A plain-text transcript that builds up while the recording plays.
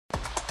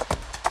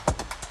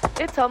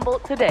It's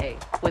Humboldt Today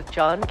with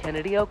John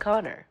Kennedy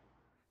O'Connor.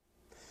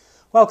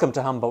 Welcome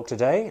to Humboldt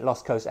Today,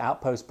 Lost Coast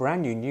Outpost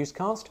brand new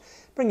newscast,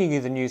 bringing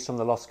you the news from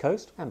the Lost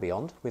Coast and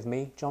beyond with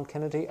me, John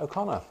Kennedy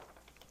O'Connor.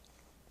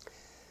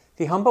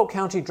 The Humboldt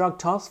County Drug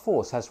Task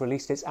Force has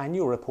released its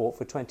annual report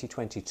for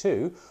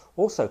 2022,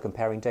 also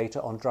comparing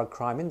data on drug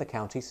crime in the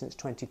county since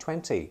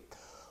 2020.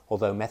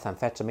 Although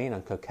methamphetamine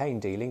and cocaine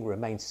dealing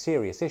remain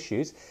serious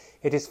issues,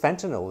 it is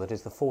fentanyl that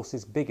is the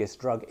force's biggest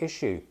drug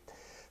issue.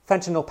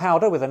 Fentanyl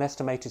powder with an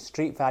estimated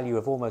street value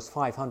of almost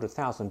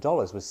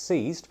 $500,000 was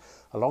seized,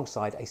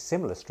 alongside a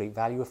similar street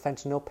value of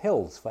fentanyl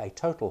pills for a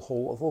total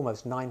haul of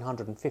almost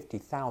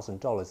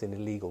 $950,000 in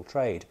illegal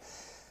trade.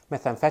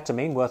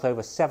 Methamphetamine, worth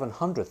over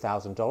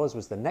 $700,000,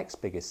 was the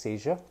next biggest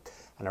seizure,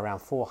 and around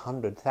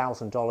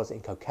 $400,000 in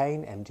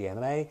cocaine,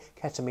 MDMA,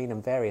 ketamine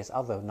and various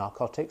other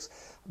narcotics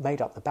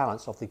made up the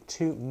balance of the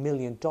 $2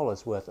 million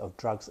worth of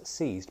drugs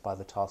seized by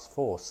the task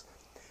force.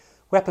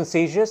 Weapon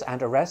seizures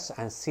and arrests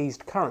and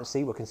seized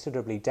currency were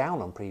considerably down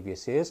on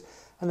previous years,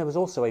 and there was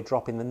also a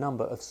drop in the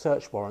number of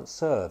search warrants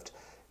served.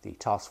 The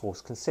task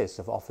force consists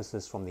of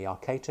officers from the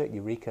Arcata,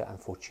 Eureka and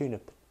Fortuna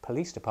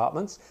police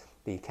departments,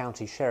 the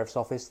County Sheriff's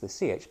Office, the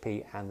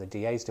CHP and the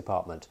DA's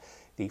department.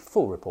 The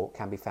full report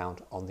can be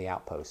found on the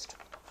Outpost.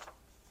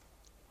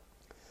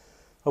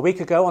 A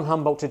week ago on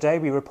Humboldt Today,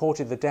 we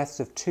reported the deaths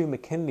of two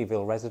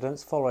McKinleyville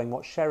residents following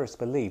what sheriffs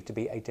believe to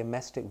be a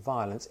domestic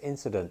violence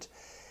incident.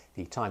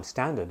 The Times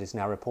Standard is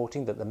now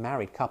reporting that the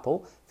married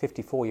couple,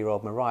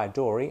 54-year-old Mariah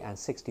Dory and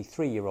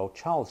 63-year-old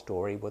Charles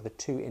Dory, were the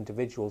two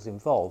individuals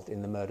involved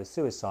in the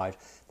murder-suicide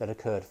that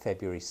occurred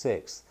February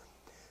 6th.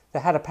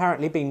 There had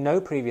apparently been no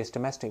previous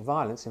domestic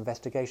violence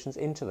investigations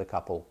into the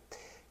couple.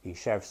 The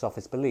Sheriff's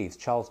Office believes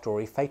Charles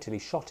Dory fatally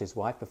shot his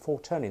wife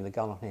before turning the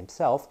gun on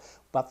himself,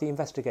 but the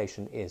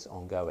investigation is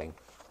ongoing.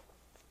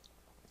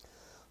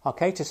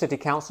 Arcata City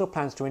Council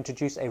plans to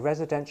introduce a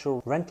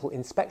residential rental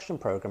inspection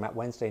programme at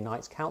Wednesday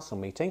night's council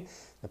meeting.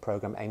 The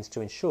programme aims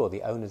to ensure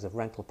the owners of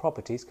rental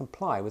properties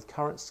comply with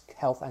current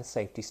health and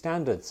safety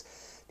standards.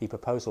 The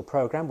proposal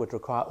programme would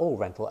require all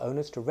rental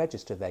owners to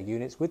register their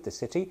units with the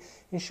city,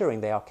 ensuring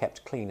they are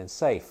kept clean and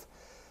safe.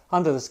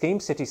 Under the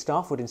scheme, city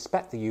staff would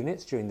inspect the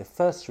units during the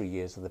first 3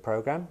 years of the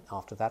programme.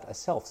 After that, a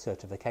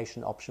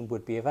self-certification option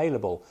would be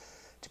available.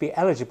 To be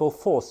eligible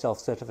for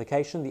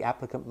self-certification, the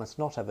applicant must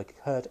not have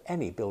incurred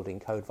any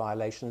building code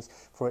violations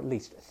for at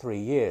least 3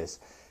 years.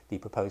 The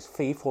proposed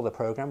fee for the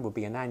programme would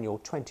be an annual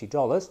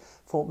 $20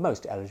 for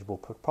most eligible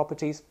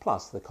properties,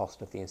 plus the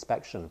cost of the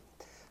inspection.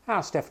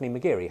 Our Stephanie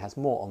McGeary has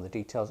more on the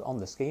details on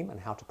the scheme and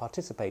how to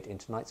participate in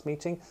tonight's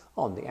meeting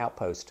on the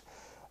Outpost.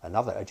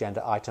 Another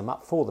agenda item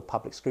up for the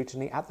public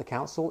scrutiny at the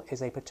council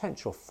is a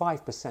potential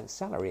 5%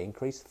 salary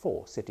increase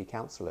for city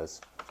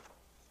councillors.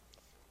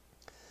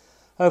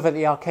 Over at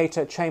the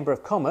Arcata Chamber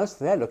of Commerce,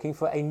 they're looking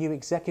for a new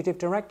executive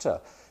director.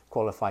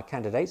 Qualified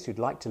candidates who'd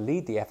like to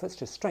lead the efforts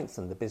to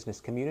strengthen the business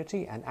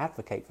community and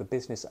advocate for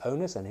business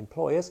owners and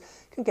employers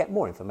can get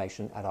more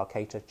information at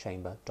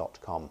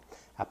arcatachamber.com.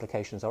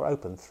 Applications are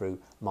open through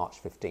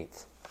March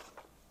 15th.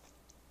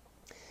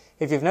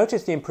 If you've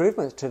noticed the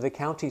improvements to the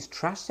county's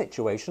trash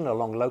situation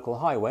along local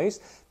highways,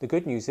 the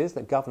good news is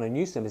that Governor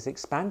Newsom is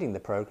expanding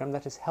the programme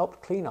that has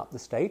helped clean up the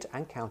state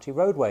and county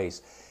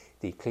roadways.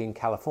 The Clean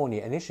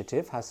California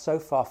initiative has so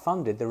far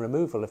funded the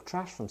removal of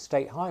trash from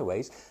state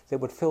highways that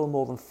would fill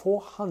more than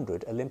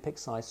 400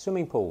 Olympic-sized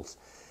swimming pools.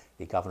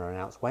 The governor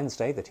announced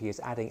Wednesday that he is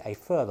adding a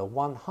further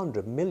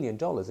 $100 million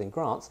in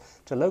grants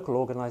to local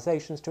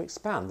organisations to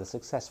expand the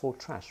successful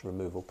trash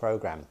removal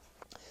programme.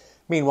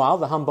 Meanwhile,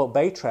 the Humboldt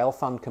Bay Trail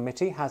Fund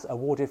Committee has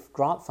awarded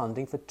grant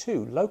funding for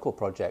two local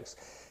projects.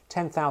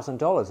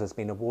 $10,000 has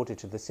been awarded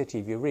to the City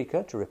of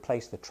Eureka to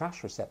replace the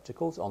trash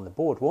receptacles on the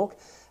boardwalk,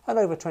 and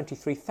over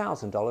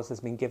 $23,000 has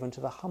been given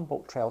to the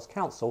Humboldt Trails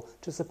Council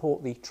to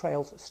support the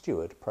Trails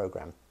Steward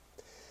programme.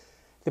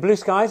 The blue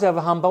skies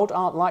over Humboldt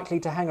aren't likely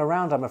to hang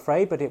around, I'm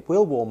afraid, but it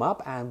will warm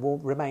up and will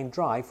remain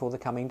dry for the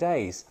coming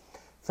days.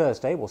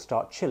 Thursday will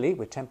start chilly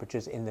with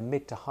temperatures in the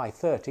mid to high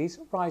 30s,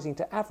 rising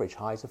to average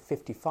highs of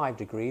 55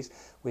 degrees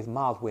with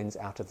mild winds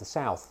out of the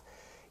south.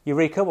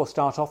 Eureka will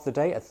start off the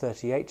day at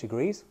 38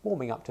 degrees,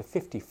 warming up to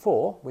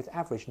 54 with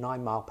average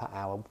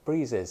 9-mile-per-hour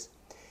breezes.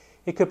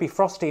 It could be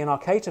frosty in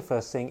Arcata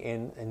first thing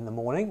in the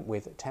morning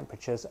with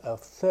temperatures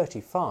of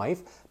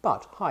 35,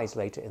 but highs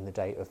later in the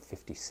day of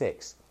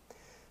 56.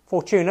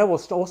 Fortuna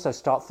will also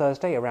start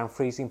Thursday around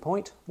freezing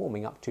point,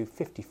 warming up to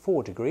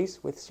 54 degrees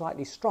with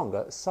slightly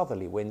stronger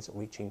southerly winds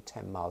reaching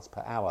 10 miles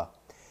per hour.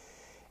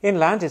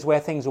 Inland is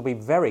where things will be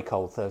very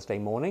cold Thursday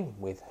morning,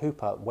 with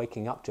Hooper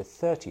waking up to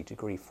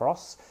 30-degree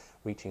frosts,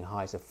 reaching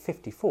highs of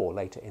 54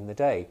 later in the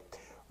day.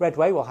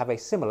 Redway will have a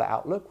similar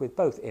outlook, with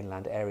both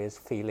inland areas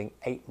feeling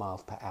 8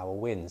 miles per hour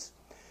winds.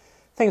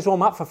 Things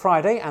warm up for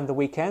Friday and the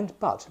weekend,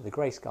 but the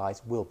grey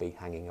skies will be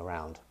hanging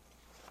around.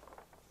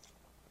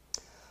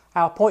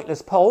 Our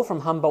pointless poll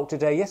from Humboldt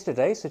Today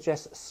yesterday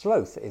suggests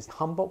sloth is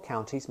Humboldt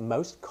County's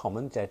most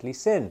common deadly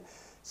sin.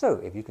 So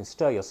if you can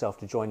stir yourself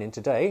to join in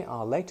today,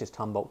 our latest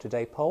Humboldt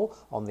Today poll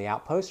on the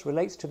Outpost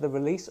relates to the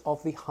release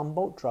of the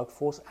Humboldt Drug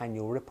Force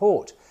Annual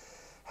Report.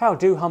 How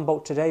do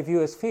Humboldt Today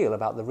viewers feel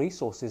about the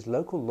resources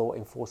local law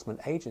enforcement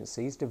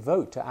agencies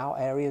devote to our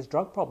area's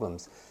drug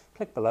problems?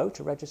 Click below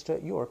to register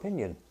your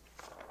opinion.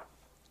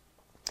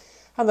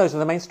 And those are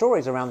the main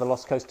stories around the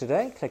Lost Coast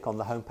today. Click on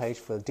the homepage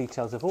for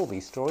details of all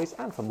these stories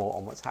and for more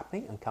on what's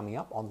happening and coming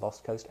up on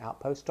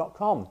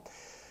lostcoastoutpost.com.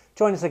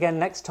 Join us again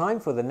next time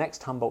for the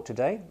next Humboldt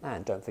Today,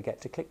 and don't forget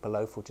to click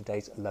below for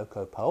today's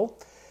Loco poll.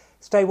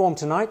 Stay warm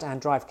tonight and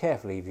drive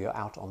carefully if you're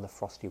out on the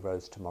frosty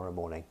roads tomorrow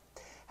morning.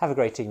 Have a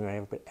great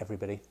evening,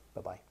 everybody.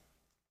 Bye-bye.